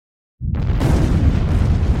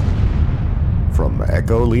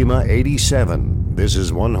Echo Lima 87. This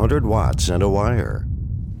is 100 watts and a wire.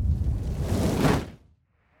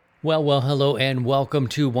 Well, hello and welcome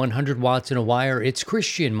to 100 Watts and a Wire. It's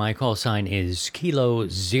Christian. My call sign is Kilo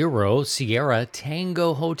Zero Sierra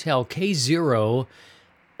Tango Hotel K0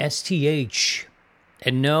 STH.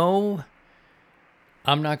 And no,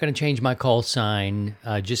 I'm not going to change my call sign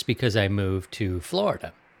just because I moved to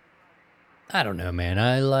Florida. I don't know, man.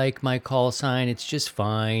 I like my call sign. It's just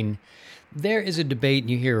fine. There is a debate, and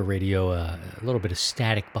you hear a radio, a little bit of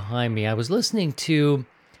static behind me. I was listening to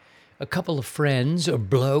a couple of friends or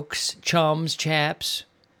blokes, chums, chaps,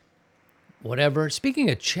 whatever. Speaking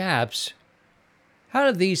of chaps, how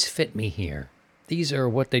do these fit me here? These are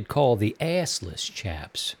what they'd call the assless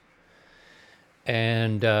chaps.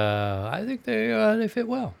 And I think they fit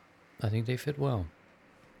well. I think they fit well.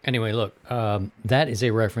 Anyway, look, that is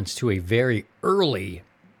a reference to a very early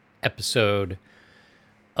episode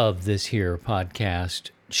of this here podcast,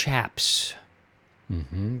 Chaps.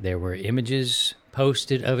 There were images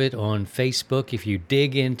posted of it on Facebook. If you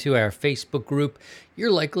dig into our Facebook group, you're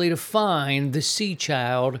likely to find the sea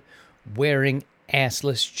child wearing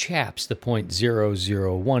assless chaps. The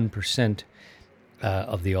 0.001%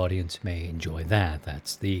 of the audience may enjoy that.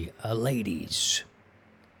 That's the ladies.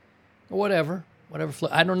 Whatever.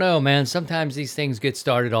 I don't know, man. Sometimes these things get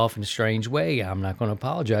started off in a strange way. I'm not going to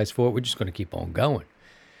apologize for it. We're just going to keep on going.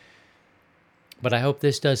 But I hope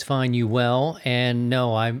this does find you well. And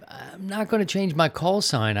no, I'm not going to change my call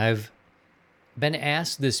sign. I've been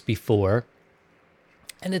asked this before,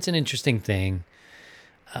 and it's an interesting thing.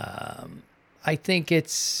 I think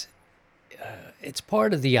it's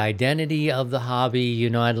part of the identity of the hobby. You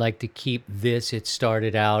know, I'd like to keep this. It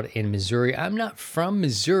started out in Missouri. I'm not from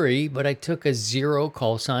Missouri, but I took a zero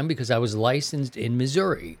call sign because I was licensed in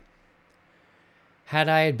Missouri. Had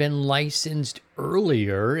I had been licensed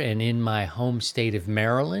earlier and in my home state of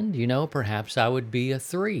Maryland, you know, perhaps I would be a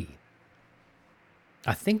 3.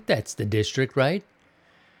 I think that's the district, right?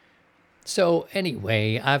 So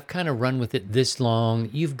anyway, I've kind of run with it this long.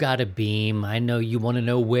 You've got a beam. I know you want to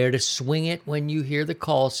know where to swing it when you hear the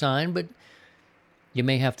call sign, but you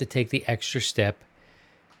may have to take the extra step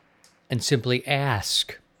and simply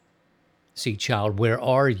ask, "See, child, where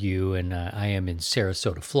are you?" And I am in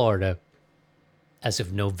Sarasota, Florida, as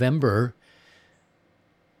of November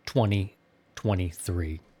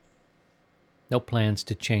 2023. No plans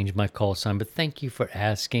to change my call sign, but thank you for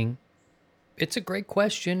asking. It's a great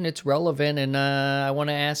question. It's relevant, and I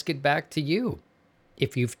want to ask it back to you.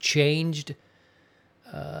 If you've changed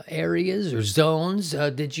areas or zones,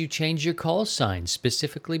 did you change your call sign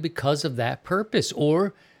specifically because of that purpose?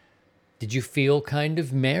 Or did you feel kind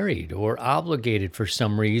of married or obligated for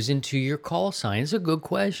some reason to your call sign? It's a good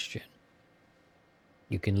question.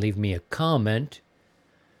 You can leave me a comment,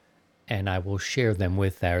 and I will share them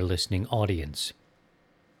with our listening audience.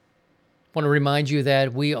 I want to remind you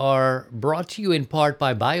that we are brought to you in part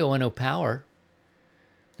by Bioenno Power.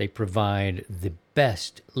 They provide the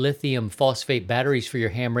best lithium phosphate batteries for your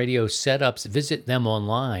ham radio setups. Visit them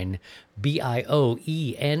online, BIOENNO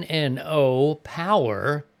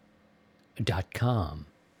power.com.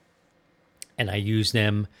 And I use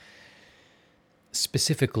them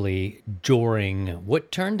specifically during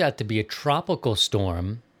what turned out to be a tropical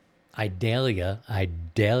storm, Idalia.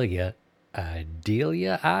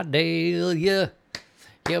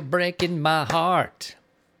 You're breaking my heart.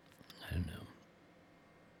 I don't know.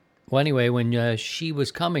 Well, anyway, when she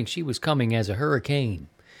was coming as a hurricane.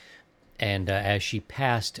 And as she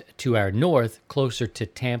passed to our north, closer to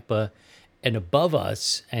Tampa and above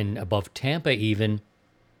us, and above Tampa even,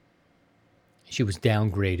 she was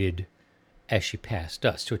downgraded as she passed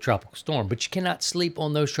us to a tropical storm. But you cannot sleep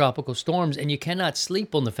on those tropical storms, and you cannot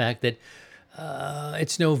sleep on the fact that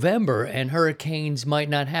it's November and hurricanes might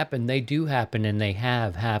not happen. They do happen, and they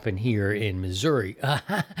have happened here in Missouri.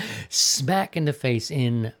 Smack in the face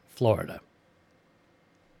in Florida.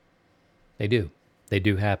 They do. They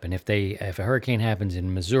do happen. If a hurricane happens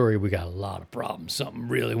in Missouri, we got a lot of problems. Something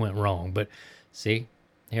really went wrong. But see,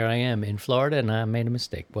 here I am in Florida, and I made a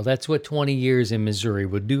mistake. Well, that's what 20 years in Missouri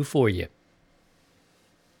would do for you.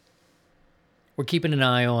 We're keeping an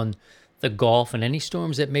eye on the Gulf and any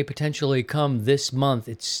storms that may potentially come this month.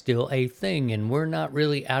 It's still a thing, and we're not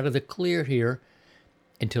really out of the clear here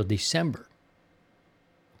until December.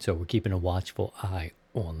 So we're keeping a watchful eye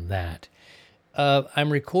on that. I'm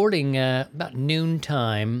recording about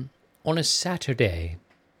noontime on a Saturday,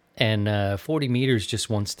 and 40 meters just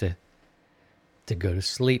wants to go to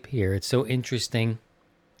sleep here. It's so interesting.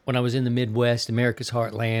 When I was in the Midwest, America's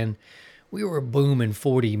heartland, we were booming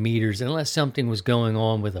 40 meters unless something was going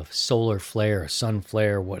on with a solar flare, a sun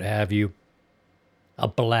flare, what have you. a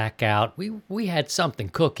blackout. We had something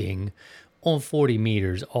cooking on 40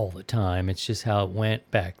 meters all the time. It's just how it went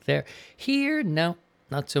back there. Here, no,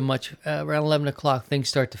 not so much. Around 11 o'clock, things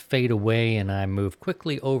start to fade away, and I move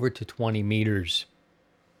quickly over to 20 meters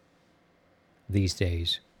these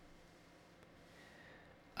days.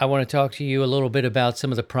 I want to talk to you a little bit about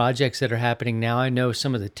some of the projects that are happening now. I know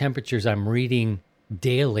some of the temperatures I'm reading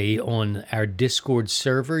daily on our Discord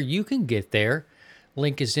server. You can get there.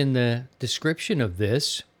 Link is in the description of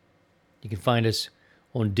this. You can find us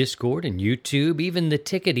on Discord and YouTube, even the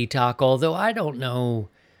Tickety Talk, although I don't know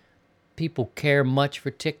people care much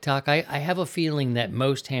for TikTok. I have a feeling that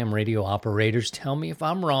most ham radio operators, tell me if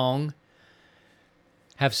I'm wrong,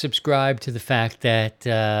 have subscribed to the fact that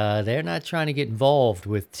they're not trying to get involved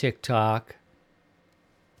with TikTok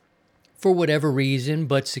for whatever reason,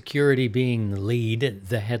 but security being the lead,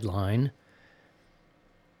 the headline.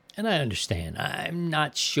 And I understand. I'm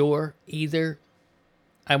not sure either.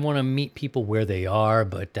 I want to meet people where they are,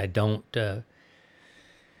 but I don't know.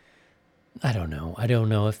 I don't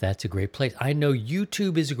know if that's a great place. I know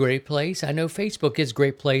YouTube is a great place. I know Facebook is a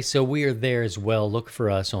great place, so we are there as well. Look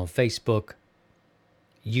for us on Facebook,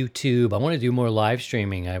 YouTube. I want to do more live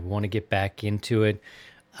streaming. I want to get back into it.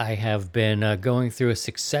 I have been going through a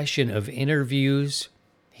succession of interviews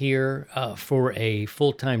here for a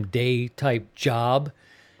full-time day-type job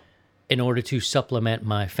in order to supplement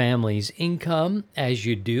my family's income, as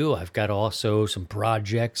you do. I've got also some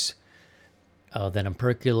projects that I'm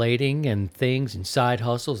percolating and things and side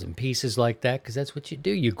hustles and pieces like that, because that's what you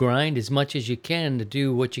do. You grind as much as you can to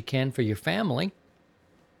do what you can for your family.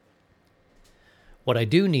 What I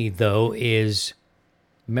do need, though, is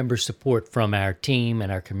member support from our team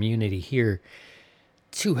and our community here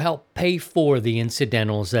to help pay for the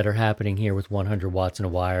incidentals that are happening here with 100 Watts in a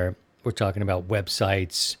Wire. We're talking about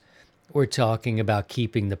websites. We're talking about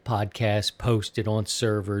keeping the podcast posted on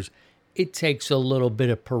servers. It takes a little bit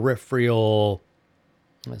of peripheral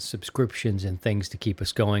subscriptions and things to keep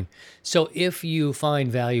us going. So if you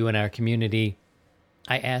find value in our community,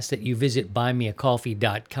 I ask that you visit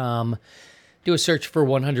buymeacoffee.com. Do a search for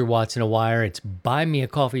 100 Watts in a Wire. It's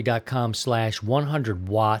buymeacoffee.com/100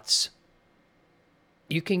 watts.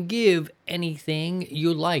 You can give anything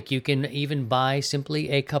you like. You can even buy simply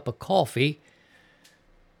a cup of coffee.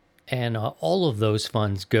 And all of those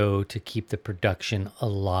funds go to keep the production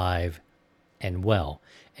alive and well.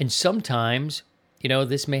 And sometimes,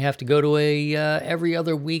 this may have to go to a every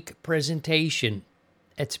other week presentation.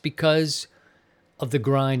 It's because of the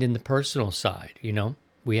grind in the personal side,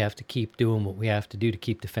 We have to keep doing what we have to do to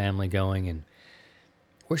keep the family going. And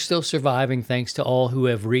we're still surviving thanks to all who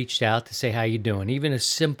have reached out to say how you doing. Even a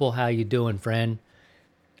simple how you doing, friend,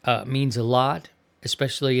 means a lot,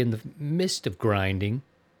 especially in the midst of grinding.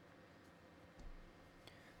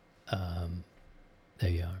 There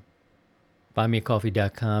you are.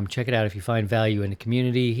 Buymeacoffee.com. Check it out if you find value in the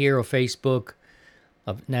community here or Facebook,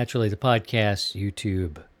 naturally the podcast,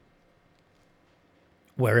 YouTube,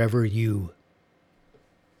 wherever you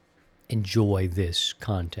enjoy this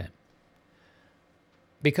content.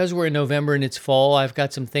 Because we're in November and it's fall, I've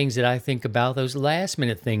got some things that I think about, those last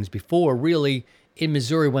minute things before. Really, in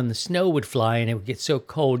Missouri, when the snow would fly and it would get so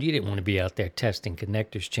cold, you didn't want to be out there testing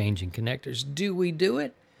connectors, changing connectors. Do we do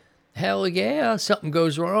it? Hell yeah, something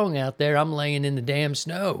goes wrong out there. I'm laying in the damn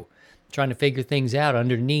snow, trying to figure things out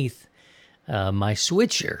underneath my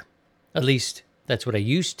switcher. At least that's what I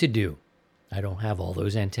used to do. I don't have all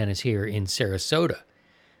those antennas here in Sarasota.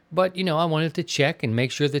 But, I wanted to check and make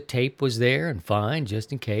sure the tape was there and fine,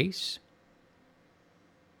 just in case.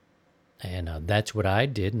 And that's what I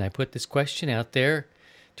did. And I put this question out there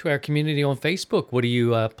to our community on Facebook. What are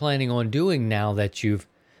you planning on doing now that you've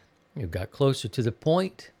got closer to the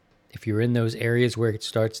point? If you're in those areas where it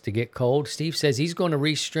starts to get cold, Steve says he's going to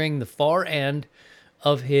restring the far end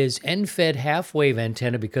of his end-fed half-wave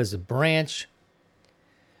antenna because the branch,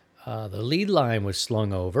 the lead line was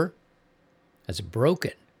slung over as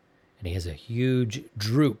broken. And he has a huge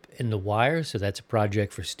droop in the wire, so that's a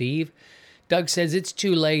project for Steve. Doug says it's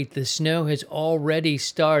too late. The snow has already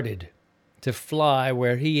started to fly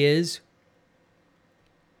where he is.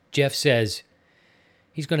 Jeff says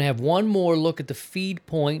he's going to have one more look at the feed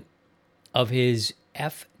point of his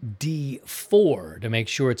FD4 to make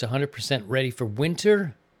sure it's 100% ready for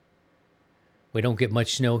winter. We don't get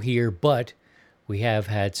much snow here, but we have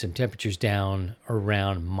had some temperatures down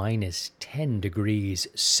around minus 10 degrees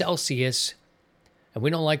Celsius. And we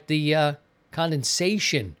don't like the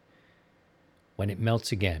condensation when it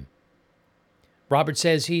melts again. Robert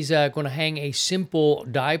says he's going to hang a simple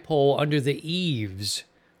dipole under the eaves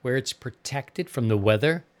where it's protected from the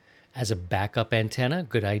weather as a backup antenna.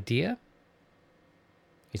 Good idea.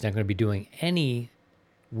 He's not going to be doing any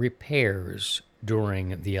repairs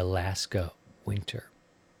during the Alaska winter.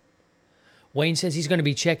 Wayne says he's going to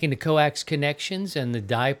be checking the coax connections and the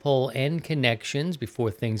dipole end connections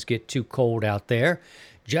before things get too cold out there.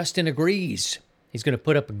 Justin agrees. He's going to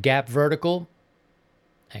put up a gap vertical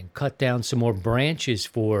and cut down some more branches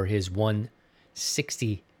for his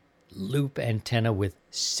 160 loop antenna with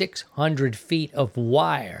 600 feet of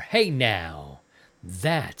wire. Hey now,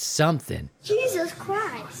 that's something. Jesus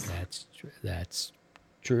Christ. That's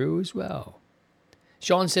true as well.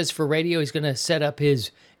 Sean says for radio, he's going to set up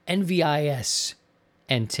his NVIS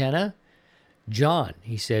antenna. John,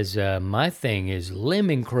 he says, my thing is limb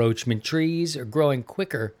encroachment. Trees are growing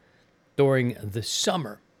quicker during the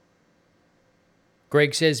summer.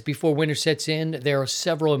 Greg says before winter sets in, there are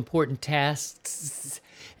several important tasks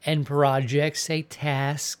and projects. Say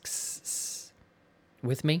tasks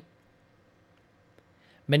with me.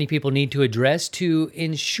 Many people need to address to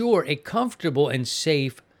ensure a comfortable and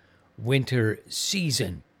safe winter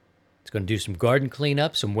season. It's going to do some garden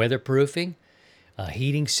cleanup, some weatherproofing,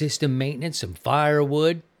 heating system maintenance, some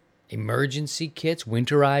firewood, emergency kits,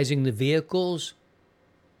 winterizing the vehicles,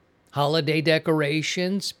 holiday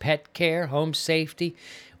decorations, pet care, home safety.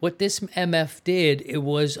 What this MF did, it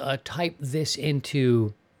was type this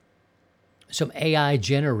into some AI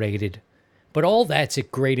generated. But all that's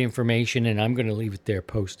great information, and I'm going to leave it there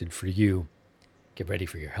posted for you. Get ready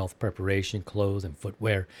for your health preparation, clothes, and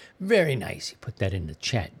footwear. Very nice. You put that in the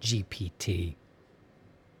Chat GPT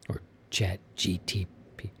or Chat GTP.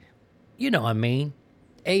 You know what I mean.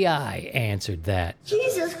 AI answered that.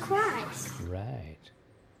 Jesus Christ. Right.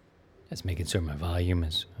 That's making sure my volume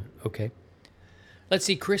is okay. Let's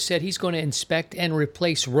see. Chris said he's going to inspect and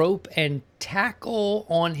replace rope and tackle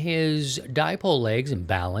on his dipole legs in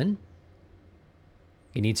Ballon.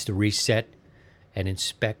 He needs to reset and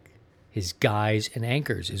inspect his guys and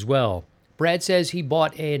anchors as well. Brad says he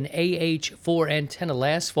bought an AH4 antenna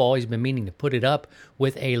last fall. He's been meaning to put it up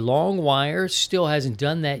with a long wire. Still hasn't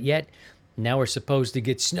done that yet. Now we're supposed to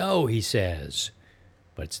get snow, he says.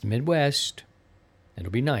 But it's the Midwest.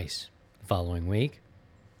 It'll be nice the following week.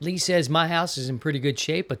 Lee says my house is in pretty good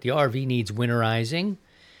shape, but the RV needs winterizing.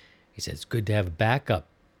 He says it's good to have a backup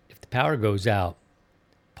if the power goes out.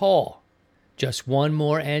 Paul. Just one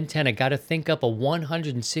more antenna. Got to think up a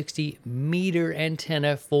 160-meter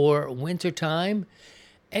antenna for wintertime.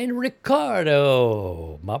 And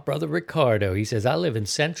Ricardo, my brother Ricardo, he says, I live in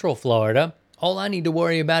Central Florida. All I need to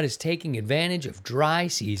worry about is taking advantage of dry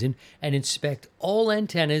season and inspect all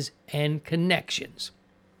antennas and connections.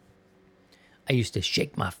 I used to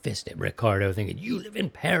shake my fist at Ricardo thinking, you live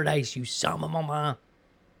in paradise, you son of mama.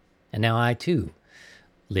 And now I, too,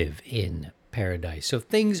 live in paradise. So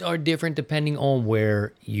things are different depending on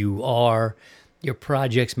where you are. Your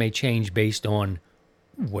projects may change based on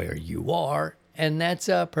where you are, and that's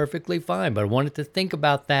perfectly fine. But I wanted to think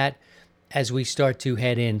about that as we start to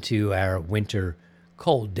head into our winter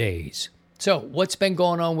cold days. So what's been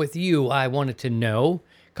going on with you? I wanted to know.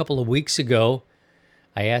 A couple of weeks ago,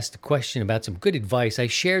 I asked a question about some good advice. I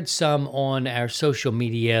shared some on our social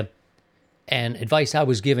media, and advice I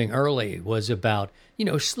was giving early was about,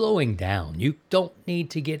 slowing down. You don't need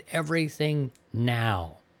to get everything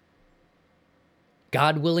now.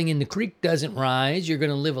 God willing, and the creek doesn't rise. You're going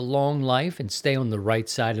to live a long life and stay on the right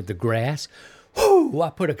side of the grass. Whoo! I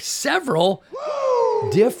put several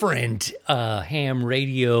different ham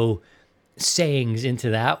radio sayings into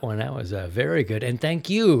that one. That was very good. And thank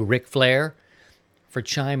you, Ric Flair, for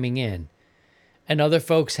chiming in. And other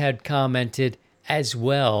folks had commented as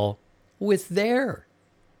well with their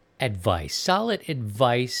advice. Solid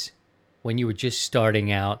advice when you were just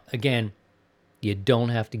starting out. Again, you don't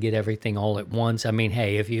have to get everything all at once. I mean,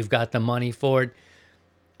 hey, if you've got the money for it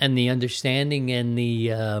and the understanding and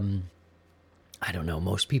the,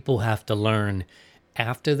 most people have to learn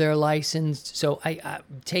after they're licensed. So I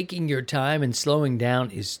taking your time and slowing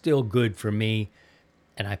down is still good for me.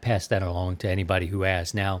 And I pass that along to anybody who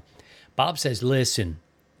asks. Now, Bob says, listen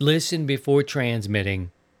before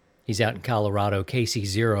transmitting. He's out in Colorado,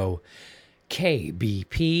 KC0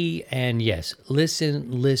 KBP. And yes,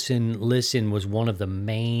 listen was one of the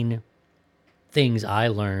main things I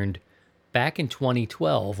learned back in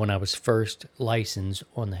 2012 when I was first licensed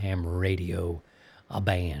on the ham radio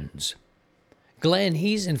bands. Glenn,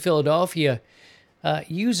 he's in Philadelphia.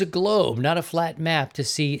 Use a globe, not a flat map, to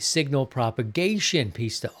see signal propagation.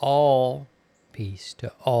 Peace to all. Peace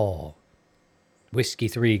to all. Whiskey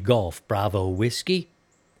 3 Golf, Bravo Whiskey.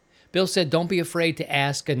 Bill said, don't be afraid to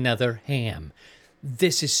ask another ham.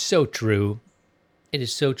 This is so true. It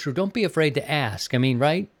is so true. Don't be afraid to ask. I mean,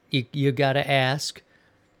 right? You got to ask.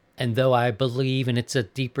 And though I believe, and it's a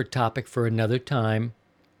deeper topic for another time,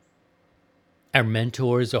 our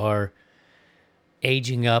mentors are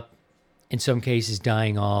aging up, in some cases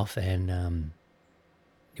dying off, and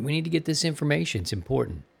we need to get this information. It's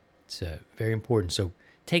important. It's very important. So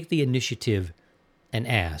take the initiative and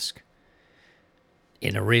ask.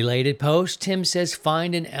 In a related post, Tim says,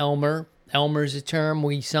 find an Elmer. Elmer is a term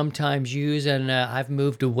we sometimes use, and I've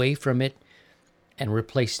moved away from it and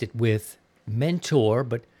replaced it with mentor,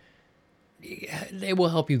 but they will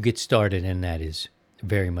help you get started, and that is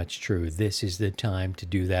very much true. This is the time to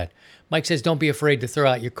do that. Mike says, don't be afraid to throw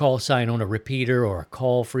out your call sign on a repeater or a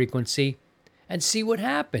call frequency and see what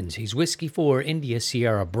happens. He's Whiskey 4 India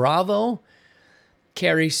Sierra Bravo.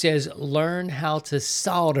 Carrie says, learn how to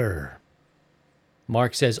solder.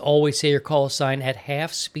 Mark says, always say your call sign at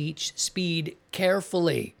half speed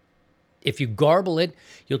carefully. If you garble it,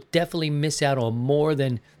 you'll definitely miss out on more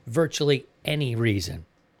than virtually any reason.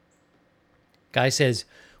 Guy says,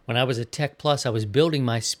 when I was at Tech Plus, I was building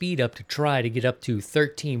my speed up to try to get up to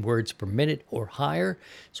 13 words per minute or higher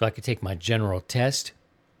so I could take my general test.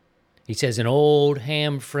 He says an old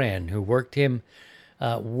ham friend who worked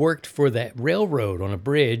for the railroad on a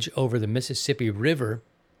bridge over the Mississippi River,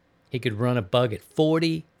 he could run a bug at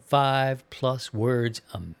 45 plus words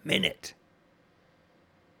a minute.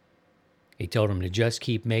 He told him to just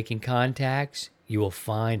keep making contacts. You will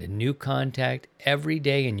find a new contact every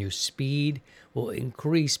day and your speed will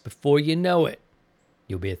increase before you know it.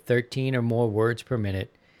 You'll be at 13 or more words per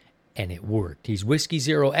minute, and it worked. He's Whiskey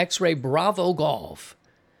 0 X-Ray Bravo Golf.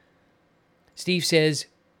 Steve says,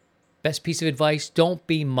 best piece of advice, don't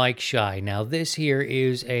be mic shy. Now, this here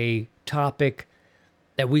is a topic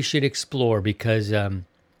that we should explore because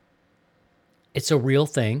it's a real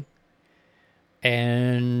thing.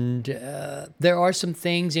 And there are some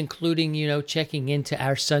things, including, checking into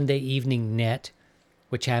our Sunday evening net,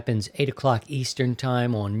 which happens 8 o'clock Eastern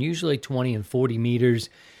time on usually 20 and 40 meters.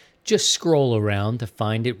 Just scroll around to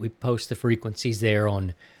find it. We post the frequencies there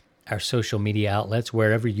on our social media outlets,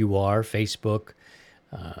 wherever you are, Facebook,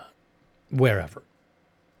 wherever.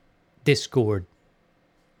 Discord.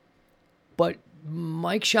 But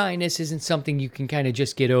mic shyness isn't something you can kind of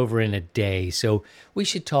just get over in a day, so we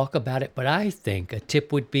should talk about it. But I think a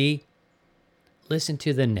tip would be listen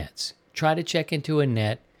to the nets. Try to check into a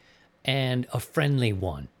net, and a friendly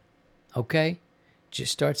one, okay?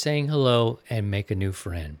 Just start saying hello and make a new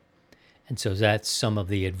friend. And so that's some of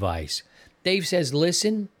the advice. Dave says,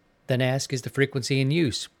 listen, then ask is the frequency in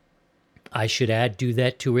use. I should add, do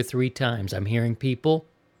that 2 or 3 times. I'm hearing people,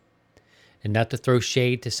 and not to throw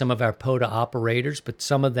shade to some of our POTA operators, but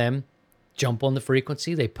some of them jump on the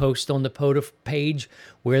frequency. They post on the POTA page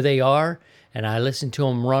where they are, and I listen to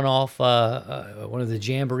them run off one of the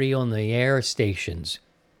Jamboree on the Air stations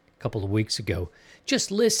a couple of weeks ago.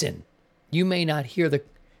 Just listen. You may not hear the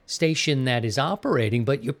station that is operating,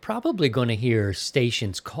 but you're probably going to hear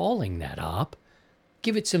stations calling that op.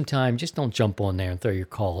 Give it some time. Just don't jump on there and throw your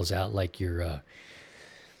calls out like you're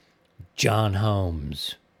John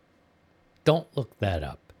Holmes. Don't look that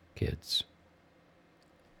up, kids.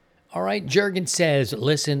 All right, Jurgen says,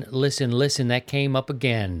 listen. That came up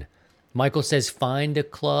again. Michael says, find a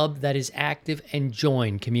club that is active and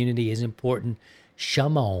join. Community is important.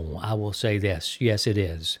 Chamon, I will say this. Yes, it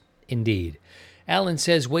is. Indeed. Alan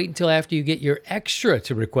says, wait until after you get your extra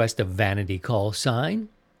to request a vanity call sign.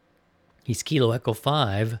 He's Kilo Echo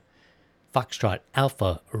 5, Foxtrot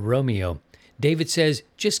Alpha Romeo. David says,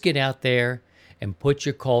 just get out there and put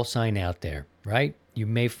your call sign out there, right? You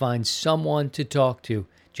may find someone to talk to.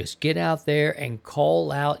 Just get out there and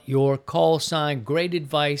call out your call sign. Great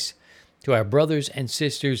advice to our brothers and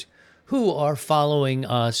sisters who are following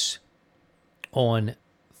us on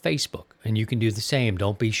Facebook. And you can do the same.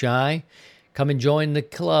 Don't be shy. Come and join the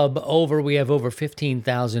club. We have over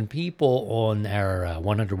 15,000 people on our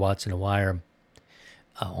 100 Watts in a Wire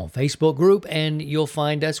on Facebook group, and you'll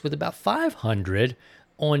find us with about 500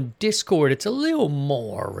 on Discord. It's a little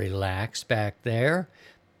more relaxed back there.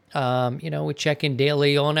 We check in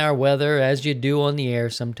daily on our weather, as you do on the air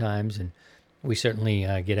sometimes, and we certainly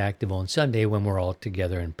get active on Sunday when we're all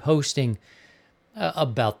together and posting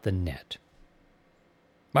about the net.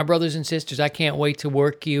 My brothers and sisters, I can't wait to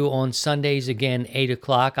work you on Sundays again, 8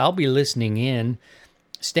 o'clock. I'll be listening in,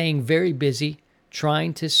 staying very busy,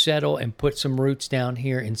 trying to settle and put some roots down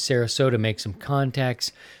here in Sarasota, make some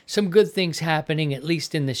contacts, some good things happening, at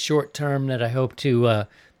least in the short term, that I hope to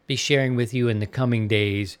be sharing with you in the coming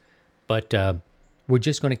days. But we're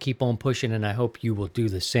just going to keep on pushing, and I hope you will do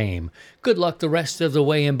the same. Good luck the rest of the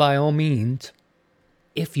way, and by all means,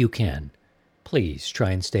 if you can, please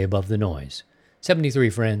try and stay above the noise. 73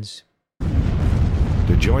 friends.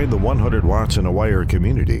 To join the 100 Watts in a Wire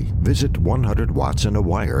community, visit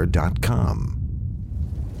 100wattsinawire.com.